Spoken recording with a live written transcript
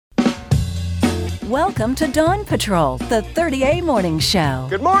Welcome to Dawn Patrol, the 30A Morning Show.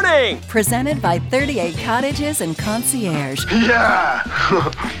 Good morning! Presented by 30A Cottages and Concierge. Yeah!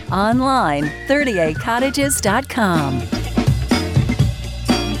 Online, 30acottages.com.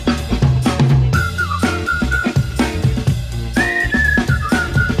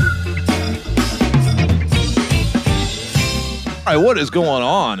 All right, what is going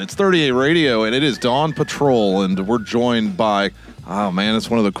on? It's 30A Radio, and it is Dawn Patrol, and we're joined by, oh man, it's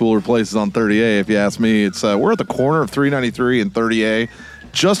one of the cooler places on 30A, if you ask me. It's we're at the corner of 393 and 30A,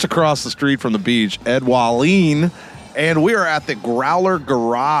 just across the street from the beach, Ed Waleen, and we are at the Growler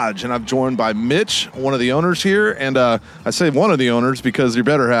Garage, and I'm joined by Mitch, one of the owners here, and I say one of the owners because your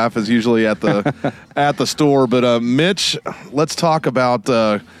better half is usually at the at the store, but Mitch, let's talk about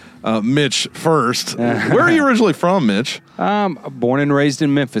Mitch first. Where are you originally from, Mitch? Born and raised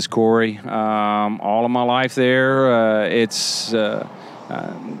in Memphis, Corey. All of my life there.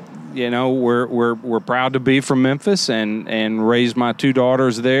 We're proud to be from Memphis and raised my two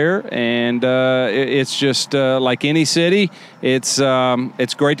daughters there. And it's just like any city. It's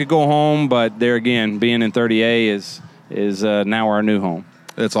great to go home, but there again, being in 30A is now our new home.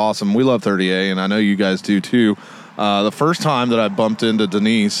 It's awesome. We love 30A, and I know you guys do too. The first time that I bumped into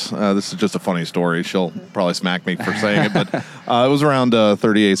Denise, this is just a funny story. She'll probably smack me for saying it, but it was around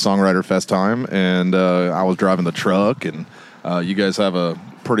 30A Songwriter Fest time, and I was driving the truck, and you guys have a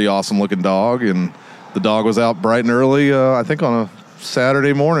pretty awesome-looking dog, and the dog was out bright and early, I think on a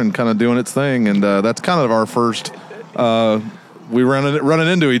Saturday morning, kind of doing its thing, and that's kind of our first we running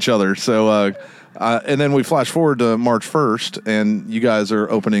into each other, so... and then we flash forward to March 1st, and you guys are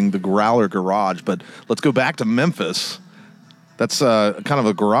opening the Growler Garage. But let's go back to Memphis. That's kind of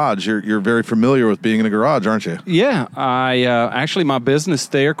a garage. You're very familiar with being in a garage, aren't you? Yeah. I actually, my business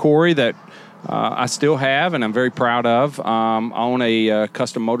there, Corey, that I still have and I'm very proud of, I own a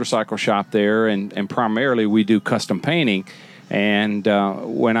custom motorcycle shop there, and primarily we do custom painting. And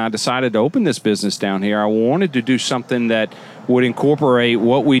when I decided to open this business down here, I wanted to do something that would incorporate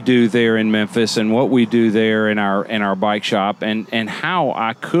what we do there in Memphis and what we do there in our bike shop, and how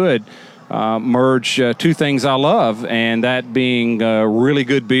I could merge two things I love, and that being really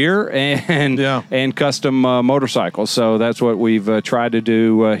good beer and custom motorcycles. So that's what we've tried to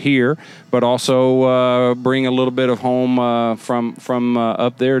do here, but also bring a little bit of home from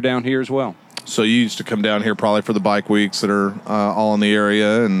up there down here as well. So you used to come down here probably for the bike weeks that are all in the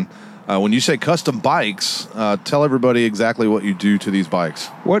area. And when you say custom bikes, tell everybody exactly what you do to these bikes.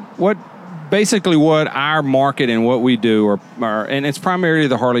 What our market and what we do are and it's primarily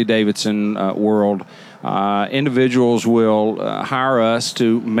the Harley-Davidson world. Individuals will hire us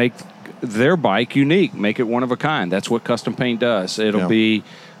to make their bike unique, make it one of a kind. That's what custom paint does. It'll be,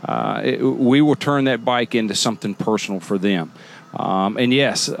 we will turn that bike into something personal for them. And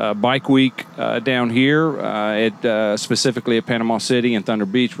yes, Bike Week down here, specifically at Panama City and Thunder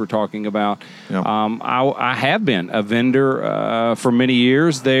Beach, we're talking about. Yep. I have been a vendor for many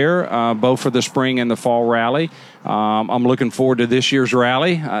years there, both for the spring and the fall rally. I'm looking forward to this year's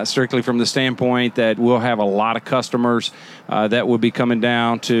rally, strictly from the standpoint that we'll have a lot of customers that will be coming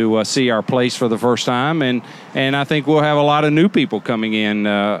down to see our place for the first time, and I think we'll have a lot of new people coming in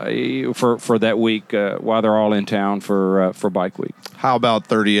for that week while they're all in town for Bike Week. How about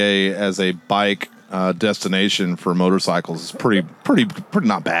 30A as a bike destination for motorcycles? It's pretty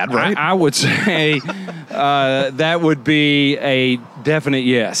not bad, right? I would say that would be a definite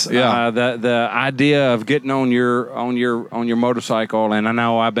yes. Yeah. The idea of getting on your motorcycle, and I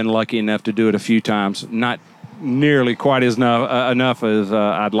know I've been lucky enough to do it a few times, not nearly quite as enough as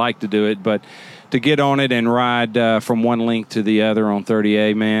I'd like to do it, but to get on it and ride from one link to the other on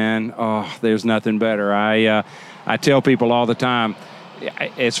 30A, man, there's nothing better. I tell people all the time,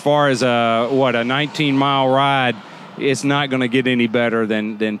 as far as a 19-mile ride, it's not going to get any better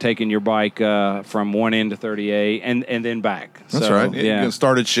than taking your bike from one end to 30A and then back. That's right. Yeah. You can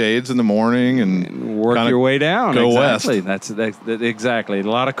start at Shades in the morning and work your way down. Go exactly. west. That's exactly. A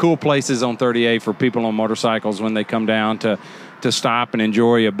lot of cool places on 30A for people on motorcycles when they come down to stop and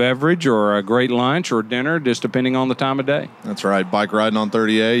enjoy a beverage or a great lunch or dinner, just depending on the time of day. That's right. Bike riding on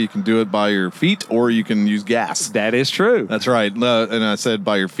 30A, you can do it by your feet or you can use gas. That is true. That's right. And I said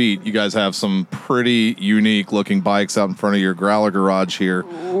by your feet. You guys have some pretty unique looking bikes out in front of your Growler Garage here.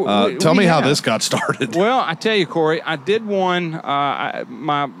 Tell me how this got started. Well, I tell you, Corey, I did one.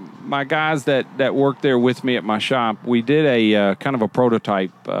 My guys that worked there with me at my shop, we did a kind of a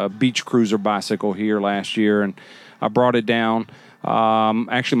prototype beach cruiser bicycle here last year, and I brought it down.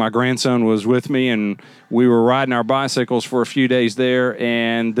 Actually, my grandson was with me, and we were riding our bicycles for a few days there.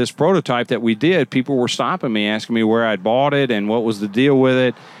 And this prototype that we did, people were stopping me, asking me where I'd bought it and what was the deal with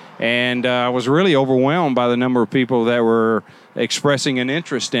it. And I was really overwhelmed by the number of people that were expressing an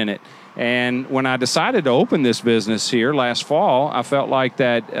interest in it. And when I decided to open this business here last fall, I felt like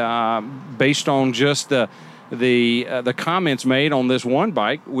that based on just the comments made on this one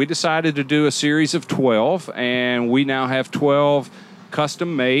bike, we decided to do a series of 12, and we now have 12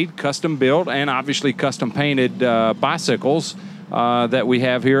 custom-made, custom-built, and obviously custom-painted bicycles that we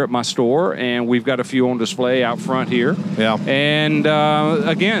have here at my store, and we've got a few on display out front here. Yeah. And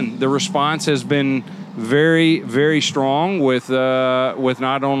again, the response has been very, very strong with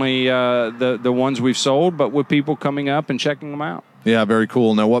not only the ones we've sold, but with people coming up and checking them out. Yeah, very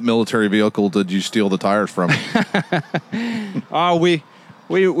cool. Now, what military vehicle did you steal the tires from?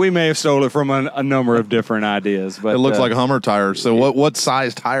 We may have stolen it from a number of different ideas, but It looks like Hummer tires. So what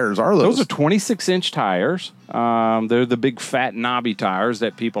size tires are those? Those are 26-inch tires. They're the big, fat, knobby tires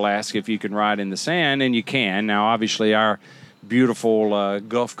that people ask if you can ride in the sand, and you can. Now, obviously, our beautiful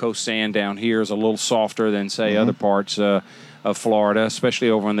Gulf Coast sand down here is a little softer than, say, other parts of Florida, especially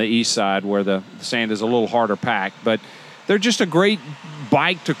over on the east side where the sand is a little harder packed. But they're just a great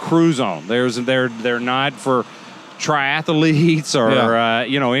bike to cruise on. They're not for triathletes or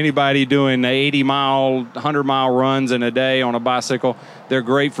anybody doing 80-mile, 100-mile runs in a day on a bicycle. They're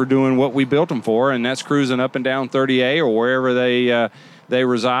great for doing what we built them for, and that's cruising up and down 30A or wherever they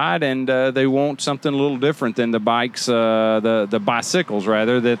reside, and they want something a little different than the bikes, the bicycles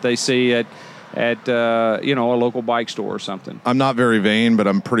rather, that they see at a local bike store or something. I'm not very vain, but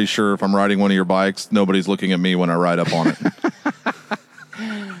I'm pretty sure if I'm riding one of your bikes, nobody's looking at me when I ride up on it.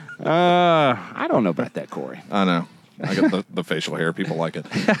 I don't know about that, Corey. I know. I got the facial hair. People like it.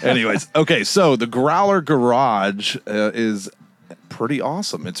 Anyways, okay, so the Growler Garage is pretty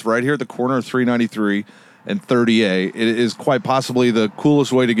awesome. It's right here at the corner of 393 and 30A. It is quite possibly the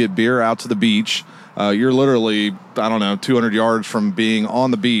coolest way to get beer out to the beach. You're literally, 200 yards from being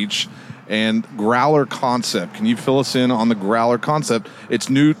on the beach. And Growler Concept. Can you fill us in on the Growler Concept? It's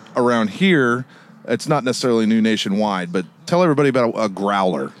new around here. It's not necessarily new nationwide, but tell everybody about a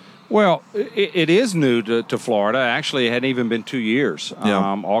Growler. Well, it is new to Florida. Actually, it hadn't even been 2 years. Yeah.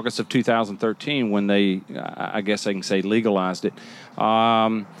 August of 2013 when they, I guess I can say, legalized it.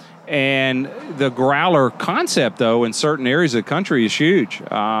 And the Growler concept, though, in certain areas of the country is huge.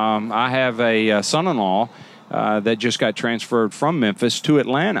 I have a son-in-law that just got transferred from Memphis to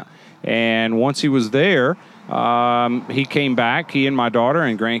Atlanta. And once he was there, he came back. He and my daughter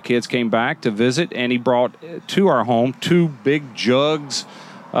and grandkids came back to visit, and he brought to our home 2 big jugs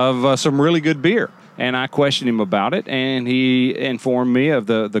of some really good beer. And I questioned him about it, and he informed me of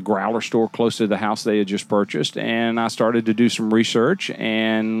the Growler store close to the house they had just purchased. And I started to do some research,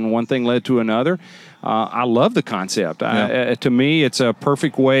 and one thing led to another. I love the concept. Yeah. To me, it's a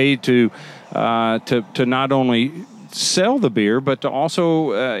perfect way to not only sell the beer, but to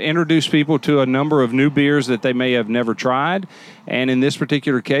also introduce people to a number of new beers that they may have never tried. And in this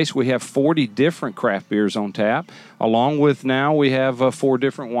particular case, we have 40 different craft beers on tap, along with now we have 4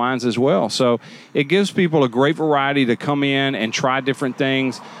 different wines as well. So it gives people a great variety to come in and try different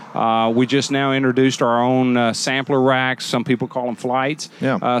things. We just now introduced our own sampler racks. Some people call them flights.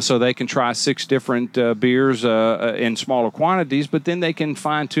 Yeah. So they can try 6 different beers in smaller quantities, but then they can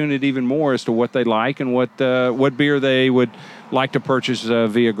fine-tune it even more as to what they like and what beer they would like to purchase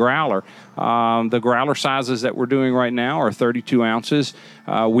via Growler. The Growler sizes that we're doing right now are 32 ounces.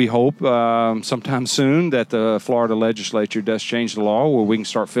 We hope sometime soon that the Florida legislature does change the law where we can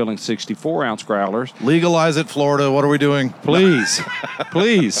start filling 64-ounce Growlers. Legalize it, Florida. What are we doing? Please,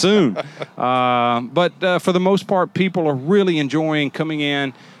 please, soon. But for the most part, people are really enjoying coming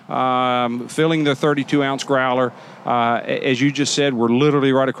in, filling their 32-ounce Growler. As you just said, we're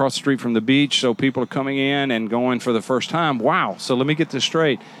literally right across the street from the beach, so people are coming in and going for the first time. Wow, so let me get this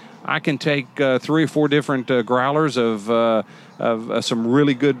straight. I can take 3 or 4 different growlers of some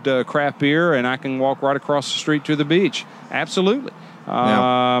really good craft beer, and I can walk right across the street to the beach. Absolutely.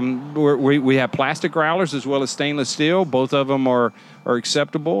 Yeah. We have plastic growlers as well as stainless steel. Both of them are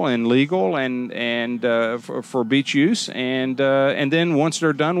acceptable and legal and for beach use. And then once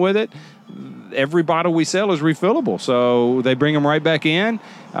they're done with it, every bottle we sell is refillable. So they bring them right back in,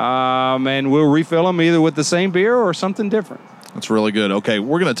 and we'll refill them either with the same beer or something different. That's really good. Okay,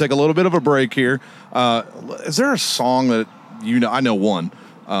 we're going to take a little bit of a break here. Is there a song that I know one,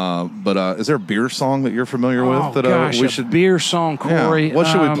 but is there a beer song that you're familiar with that we should beer song, Corey? Yeah. What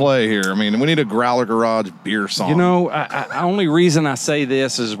should we play here? I mean, we need a Growler Garage beer song. You know, only reason I say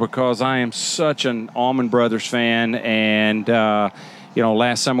this is because I am such an Allman Brothers fan, and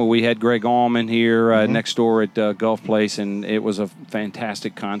last summer we had Greg Allman here next door at Gulf Place, and it was a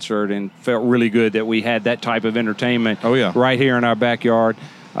fantastic concert and felt really good that we had that type of entertainment right here in our backyard.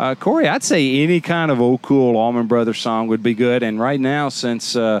 Corey, I'd say any kind of old cool Allman Brothers song would be good. And right now,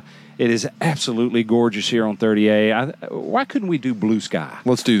 since it is absolutely gorgeous here on 30A, why couldn't we do Blue Sky?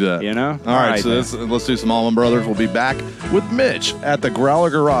 Let's do that. You know? All right, so let's do some Allman Brothers. We'll be back with Mitch at the Growler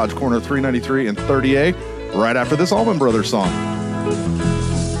Garage, corner 393 and 30A, right after this Allman Brothers song.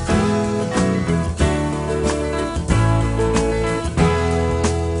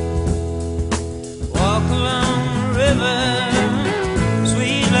 Walk along the river,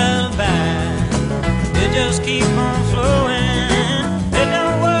 sweet lullaby. It just keep on flowing. It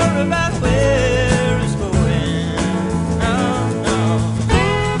don't worry about where it's going. No, no.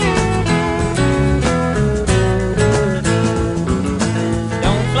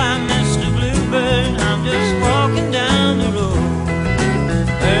 Don't fly, Mr. Bluebird. I'm just walking down the road.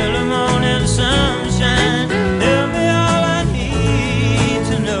 Early morning sunshine. Tell me all I need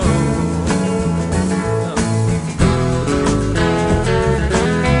to know.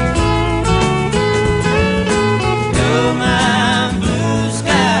 Tell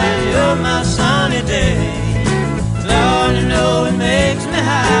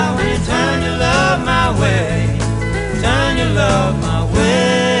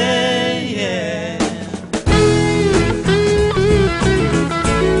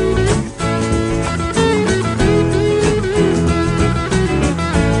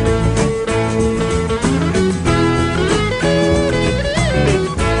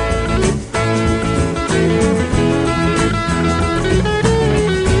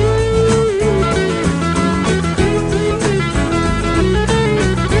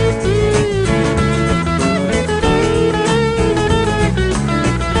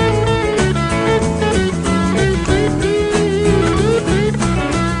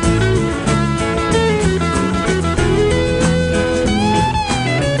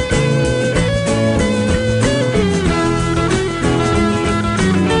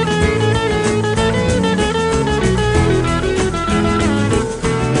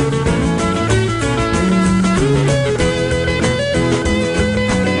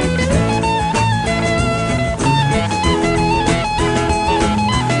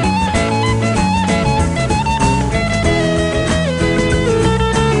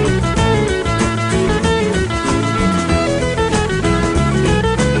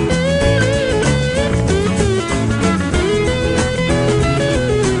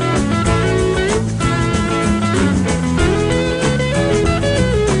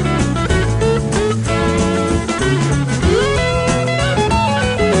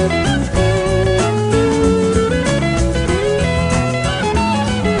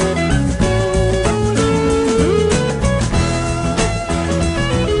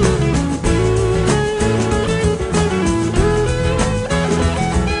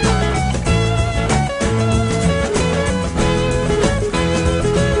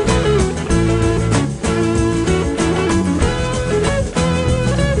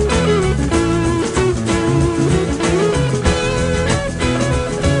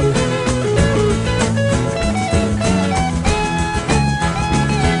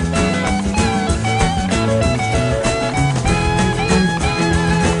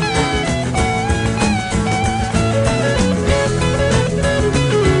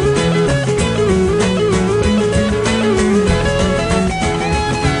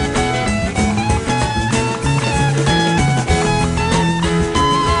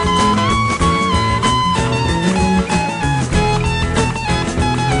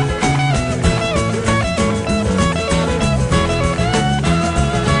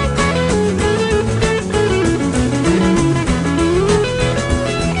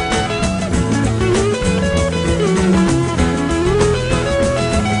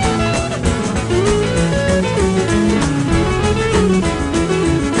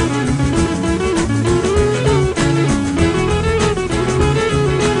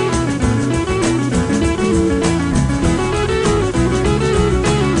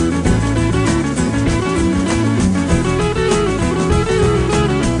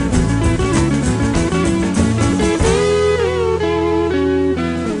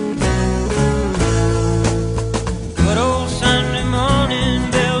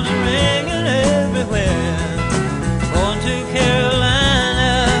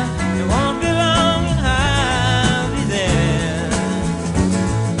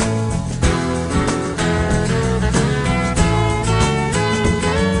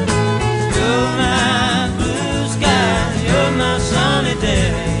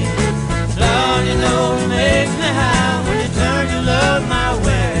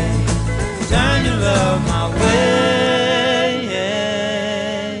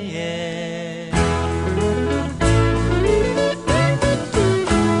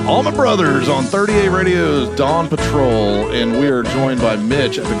Allman Brothers on 38 Radio's Dawn Patrol, and we are joined by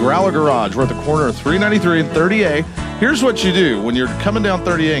Mitch at the Growler Garage. We're at the corner of 393 and 30A. Here's what you do when you're coming down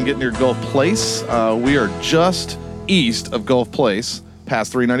 30A and getting near Gulf Place. We are just east of Gulf Place,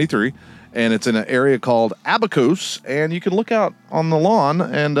 past 393, and it's in an area called Abacos, and you can look out on the lawn,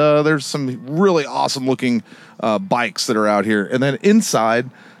 and there's some really awesome-looking bikes that are out here. And then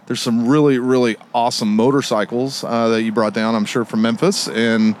inside, there's some really, really awesome motorcycles that you brought down, I'm sure, from Memphis,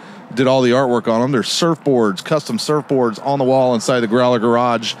 and did all the artwork on them. There's surfboards, custom surfboards on the wall inside the Growler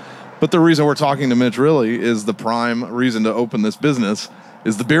Garage. But the reason we're talking to Mitch really is the prime reason to open this business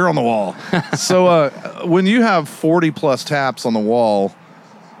is the beer on the wall. So when you have 40-plus taps on the wall,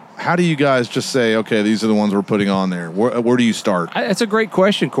 how do you guys just say, okay, these are the ones we're putting on there? Where do you start? That's a great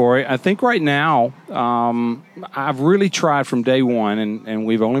question, Corey. I think right now, I've really tried from day one, and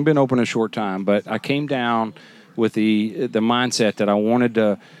we've only been open a short time, but I came down with the mindset that I wanted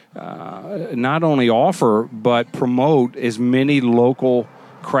to not only offer, but promote as many local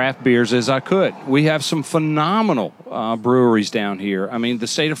craft beers as I could. We have some phenomenal breweries down here. I mean, the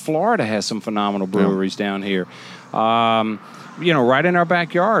state of Florida has some phenomenal breweries down here. Right in our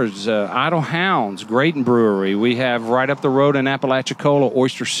backyards, Idle Hounds, Grayton Brewery. We have right up the road in Apalachicola,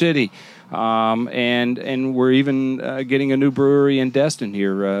 Oyster City. And we're even getting a new brewery in Destin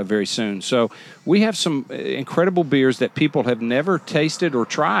here very soon. So we have some incredible beers that people have never tasted or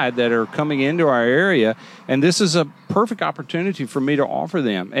tried that are coming into our area. And this is a perfect opportunity for me to offer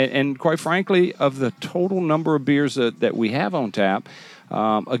them. And quite frankly, of the total number of beers that we have on tap,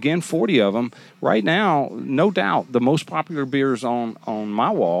 again, 40 of them. Right now, no doubt, the most popular beers on my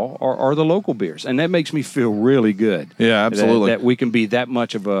wall are the local beers, and that makes me feel really good. Yeah, absolutely. That we can be that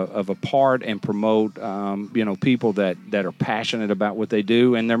much of a part and promote, people that are passionate about what they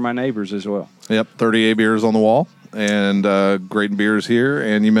do, and they're my neighbors as well. Yep, 38 beers on the wall, and great beers here.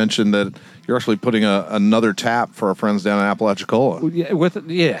 And you mentioned that you're actually putting another tap for our friends down in Apalachicola.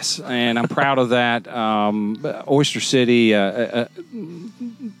 Yes, and I'm proud of that. Oyster City,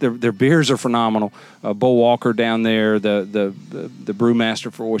 their beers are phenomenal. Bo Walker down there, the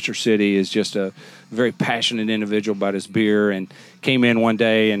brewmaster for Oyster City, is just a very passionate individual about his beer, and came in one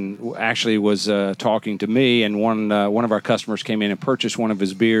day and actually was talking to me, and one of our customers came in and purchased one of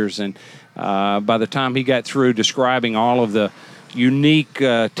his beers, and by the time he got through describing all of the unique,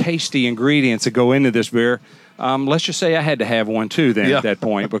 tasty ingredients that go into this beer, let's just say I had to have one too then at that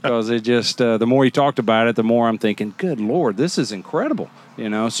point, because it just, the more he talked about it, the more I'm thinking, good Lord, this is incredible.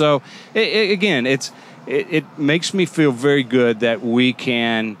 So it makes me feel very good that we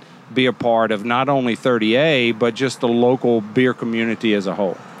can be a part of not only 30A, but just the local beer community as a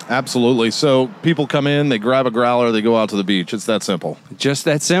whole. Absolutely. So people come in, they grab a growler, they go out to the beach. It's that simple. Just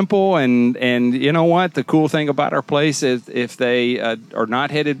that simple. And you know what? The cool thing about our place is if they are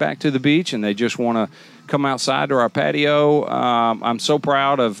not headed back to the beach and they just want to come outside to our patio, I'm so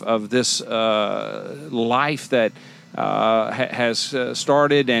proud of this life that has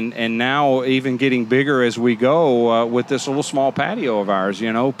started and now even getting bigger as we go with this little small patio of ours.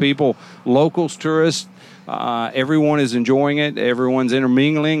 People, locals, tourists, everyone is enjoying it. Everyone's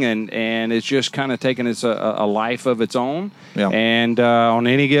intermingling, and it's just kind of taking a life of its own. Yeah. And on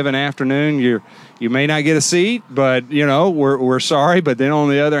any given afternoon, you may not get a seat, but we're sorry. But then on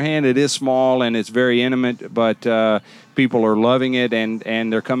the other hand, it is small and it's very intimate. But people are loving it,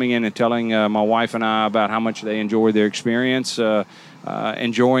 and they're coming in and telling my wife and I about how much they enjoy their experience.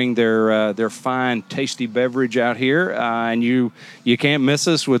 Enjoying their fine, tasty beverage out here, and you can't miss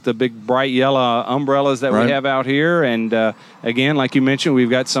us with the big bright yellow umbrellas that we have out here. And again, like you mentioned, we've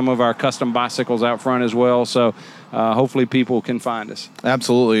got some of our custom bicycles out front as well. So hopefully people can find us.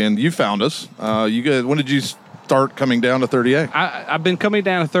 Absolutely, and you found us. You guys, when did you start coming down to 30A? I've been coming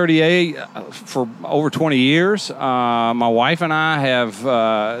down to 30A for over 20 years. My wife and I have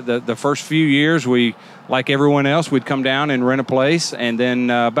the first few years we. Like everyone else, we'd come down and rent a place, and then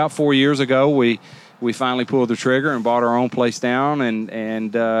about 4 years ago, we finally pulled the trigger and bought our own place down,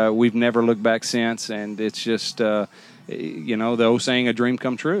 and we've never looked back since. And it's just, the old saying, a dream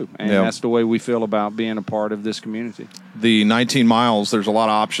come true, and that's the way we feel about being a part of this community. The 19 miles, there's a lot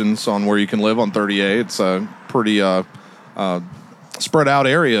of options on where you can live on 30A. It's a pretty spread out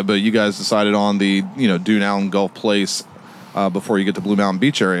area, but you guys decided on the Dune Allen Gulf Place before you get to Blue Mountain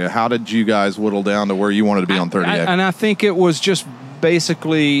Beach area. How did you guys whittle down to where you wanted to be on 30A? And I think it was just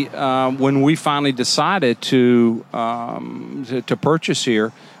basically when we finally decided to purchase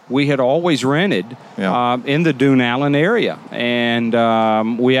here, we had always rented in the Dune Allen area. And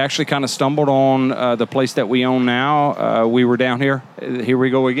we actually kind of stumbled on the place that we own now. We were down here. Here we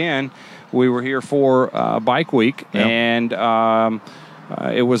go again. We were here for Bike Week. And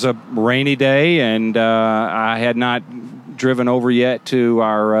it was a rainy day, and I had not driven over yet to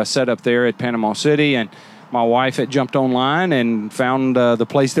our setup there at Panama City, and my wife had jumped online and found the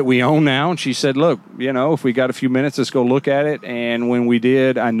place that we own now, and she said, look, if we got a few minutes, let's go look at it. And when we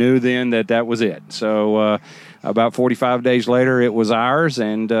did, I knew then that was it. So about 45 days later, it was ours,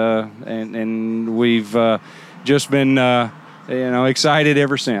 and we've just been excited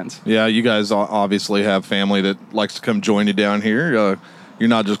ever since. Yeah, you guys obviously have family that likes to come join you down here. You're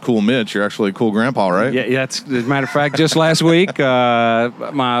not just cool Mitch, you're actually a cool grandpa, right? Yeah, that's, as a matter of fact, just last week, again,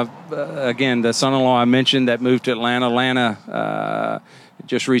 the son-in-law I mentioned that moved to Atlanta,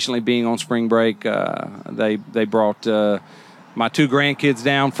 just recently being on spring break, they brought my 2 grandkids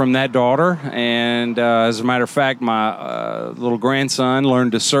down from that daughter, and as a matter of fact, my little grandson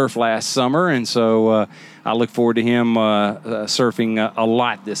learned to surf last summer, and so I look forward to him surfing a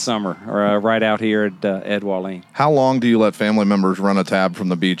lot this summer, right out here at Ed Wallin. How long do you let family members run a tab from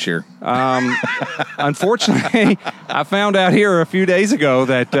the beach here? Unfortunately, I found out here a few days ago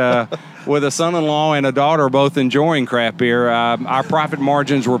that with a son-in-law and a daughter both enjoying craft beer, our profit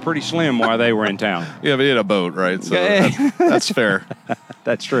margins were pretty slim while they were in town. Yeah, but he had a boat, right? So that's fair.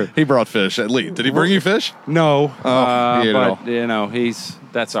 That's true. He brought fish at least. Did he bring you fish? No. Oh, but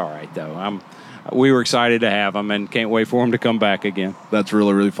that's all right though. We were excited to have him and can't wait for him to come back again. That's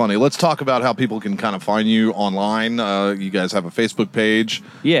really, really funny. Let's talk about how people can kind of find you online. You guys have a Facebook page.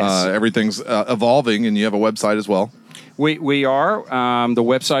 Yes. Everything's evolving, and you have a website as well. We are. The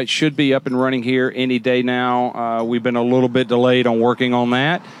website should be up and running here any day now. We've been a little bit delayed on working on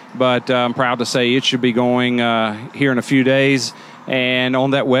that, but I'm proud to say it should be going here in a few days. And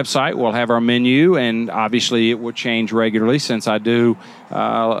on that website, we'll have our menu, and obviously it will change regularly since I do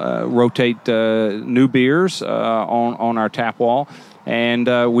rotate new beers on our tap wall. And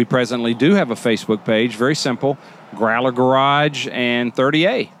we presently do have a Facebook page, very simple, Growler Garage and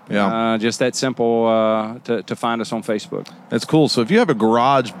 30A. Yeah. Just that simple to find us on Facebook. That's cool. So if you have a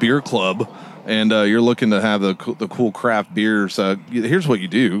garage beer club and you're looking to have the cool craft beers, here's what you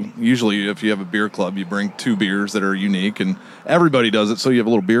do. Usually if you have a beer club, you bring 2 beers that are unique, and everybody does it, so you have a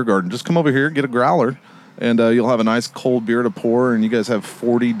little beer garden. Just come over here, get a growler, and you'll have a nice cold beer to pour, and you guys have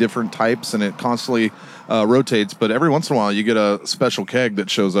 40 different types, and it constantly rotates. But every once in a while, you get a special keg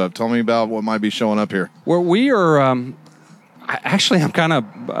that shows up. Tell me about what might be showing up here. Well, we are... Actually, I'm kind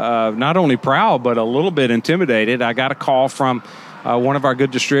of not only proud, but a little bit intimidated. I got a call from one of our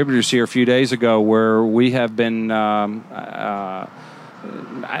good distributors here a few days ago where we have been, I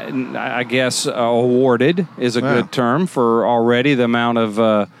guess, awarded is a good term for already the amount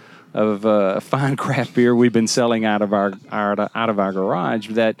of fine craft beer we've been selling out of our garage.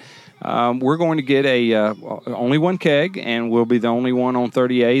 That we're going to get only one keg, and we'll be the only one on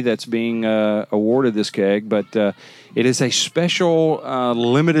 30A that's being awarded this keg. But it is a special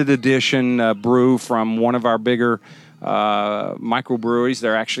limited edition brew from one of our bigger microbreweries.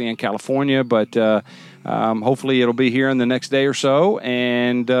 They're actually in California, but hopefully it'll be here in the next day or so.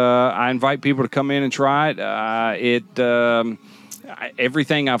 And I invite people to come in and try it.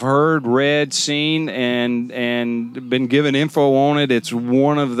 Everything I've heard, read, seen, and been given info on it, it's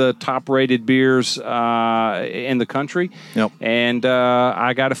one of the top-rated beers in the country. Yep. And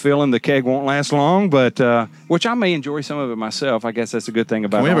I got a feeling the keg won't last long, but which I may enjoy some of it myself. I guess that's a good thing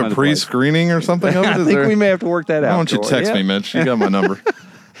about it. Can we have a pre-screening or something of it? I think we may have to work that out. Why don't you text me, Mitch? You got my number.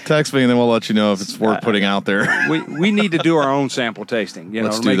 Text me, and then we'll let you know if it's worth putting out there. We need to do our own sample tasting,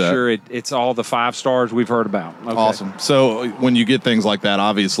 Let's to do make that. sure it's all the 5 stars we've heard about. Okay. Awesome. So when you get things like that,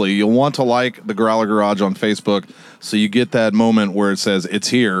 obviously, you'll want to like the Growler Garage on Facebook, so you get that moment where it says, it's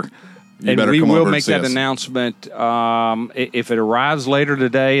here. You better we come will over and make see that us. announcement if it arrives later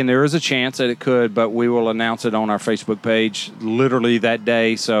today, and there is a chance that it could, but we will announce it on our Facebook page literally that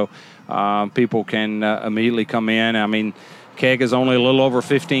day, so people can immediately come in. I mean, keg is only a little over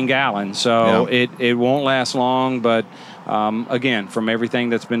 15 gallons, so it won't last long. But again, from everything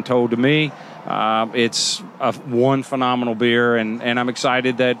that's been told to me, it's one phenomenal beer, and I'm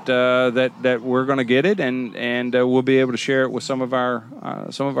excited that we're going to get it, and we'll be able to share it with some of our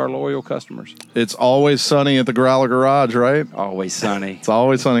loyal customers. It's always sunny at the Growler Garage, right? Always sunny. It's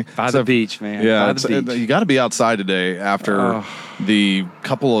always sunny. By the beach, man. Yeah, By the beach. you got to be outside today after the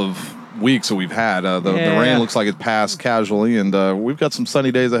couple of weeks that we've had. The rain looks like it passed casually, and we've got some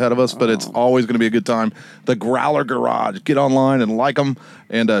sunny days ahead of us, but it's always going to be a good time. The Growler Garage. Get online and like them,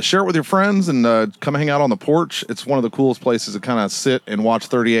 and share it with your friends, and come hang out on the porch. It's one of the coolest places to kind of sit and watch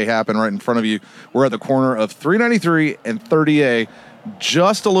 30A happen right in front of you. We're at the corner of 393 and 30A,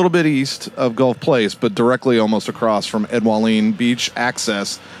 just a little bit east of Gulf Place, but directly almost across from Ed Wallin Beach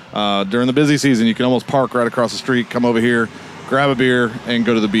access. During the busy season, you can almost park right across the street, come over here, grab a beer, and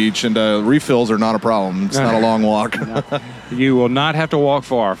go to the beach. And refills are not a problem. It's not a long walk. You will not have to walk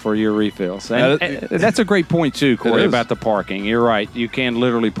far for your refills. And that's a great point, too, Corey, about the parking. You're right. You can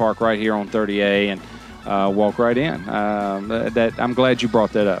literally park right here on 30A and walk right in. I'm glad you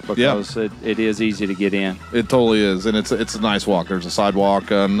brought that up because it is easy to get in. It totally is, and it's a nice walk. There's a sidewalk,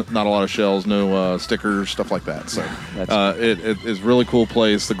 not a lot of shells, no stickers, stuff like that. So it is a really cool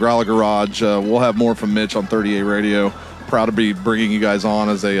place. The Growler Garage. We'll have more from Mitch on 38 Radio. Proud to be bringing you guys on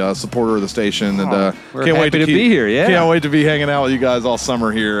as a supporter of the station, and we're can't wait to be here. Yeah, can't wait to be hanging out with you guys all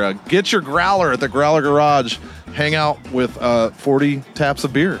summer here. Get your growler at the Growler Garage. Hang out with 40 taps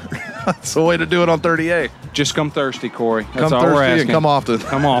of beer. That's the way to do it on 30A. Just come thirsty, Corey. That's come all thirsty we're asking. And come often.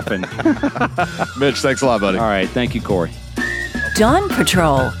 Come often. Mitch, thanks a lot, buddy. All right, thank you, Corey. Dawn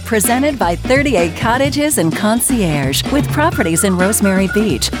Patrol, presented by 38 Cottages and Concierge, with properties in Rosemary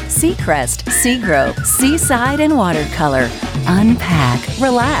Beach, Seacrest, Seagrove, Seaside, and Watercolor. Unpack,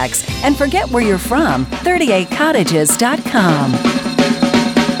 relax, and forget where you're from. 38cottages.com.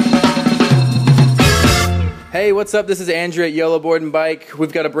 Hey, what's up? This is Andrew at YOLO Board and Bike.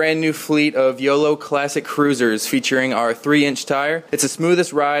 We've got a brand new fleet of YOLO Classic Cruisers featuring our 3-inch tire. It's the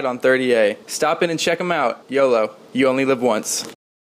smoothest ride on 30A. Stop in and check them out. YOLO, you only live once.